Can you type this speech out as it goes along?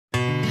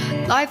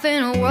Life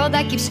in a world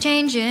that keeps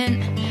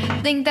changing.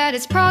 Think that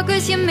it's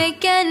progress you're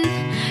making.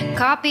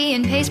 Copy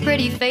and paste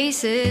pretty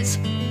faces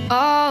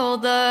all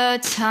the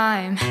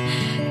time.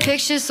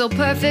 Pictures so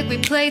perfect we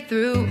play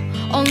through,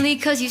 only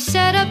cause you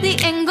set up the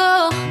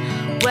angle.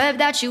 Web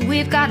that you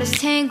weave got us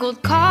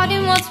tangled, caught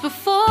in what's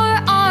before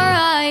our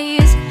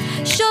eyes.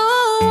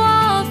 Show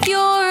off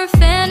your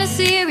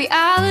fantasy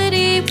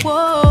reality,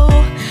 whoa,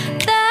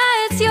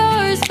 that's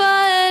yours,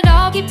 but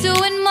I'll keep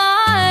doing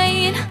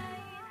mine.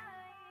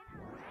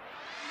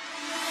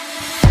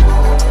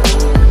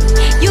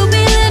 You'll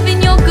be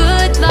living your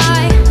good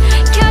life,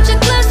 catch a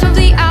glimpse from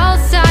the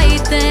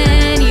outside,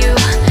 then you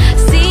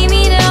see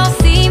me now,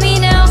 see me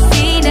now,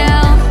 see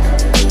now.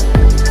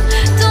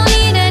 Don't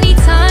need any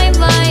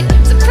timeline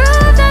to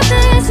prove that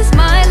this is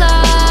my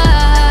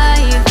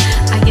life.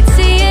 I can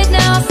see it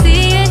now,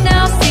 see it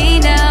now, see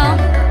now.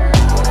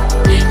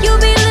 You'll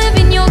be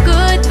living your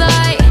good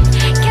life,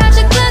 catch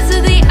a glimpse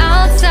of the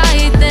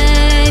outside,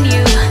 then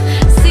you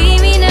see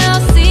me now,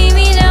 see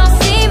me now,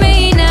 see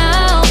me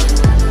now.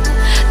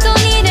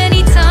 Don't need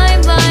any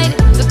timeline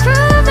to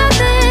prove that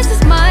this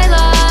is my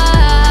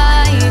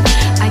life.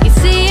 I can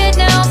see it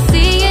now,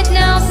 see it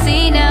now,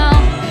 see now.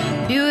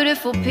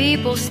 Beautiful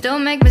people still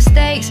make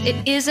mistakes. It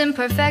isn't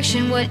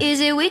perfection, what is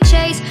it we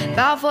chase?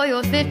 Bow for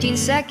your 15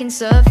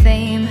 seconds of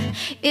fame.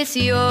 It's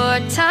your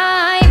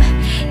time.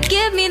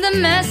 Give me the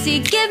messy,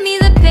 give me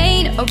the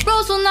pain. A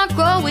rose will not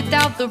grow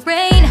without the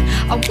rain.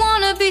 I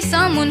wanna be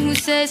someone who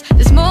says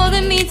there's more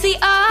than meets the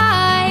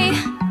eye.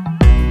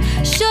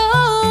 Show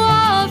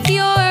off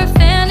your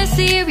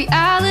fantasy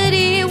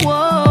reality,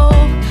 whoa,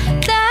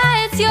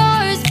 that's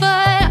yours,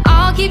 but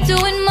I'll keep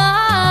doing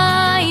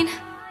mine.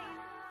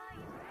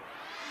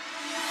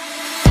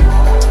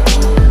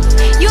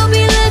 You'll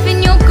be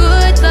living your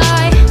good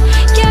life,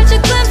 catch a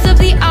glimpse of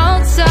the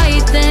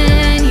outside,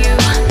 then you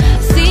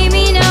see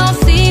me now,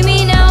 see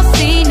me now,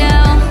 see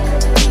now.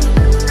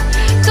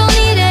 Don't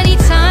need any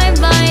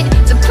timeline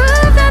to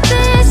prove that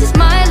this is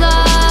my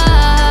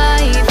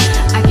life.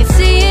 I can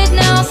see it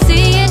now,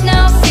 see it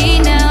now, see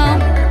now.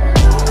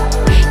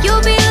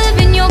 You'll be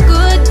living your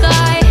good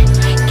life,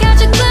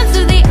 catch a glimpse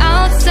of the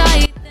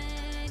outside,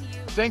 then you.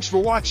 Thanks for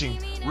watching.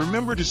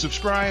 Remember to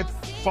subscribe,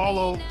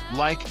 follow,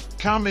 like,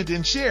 comment,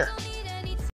 and share.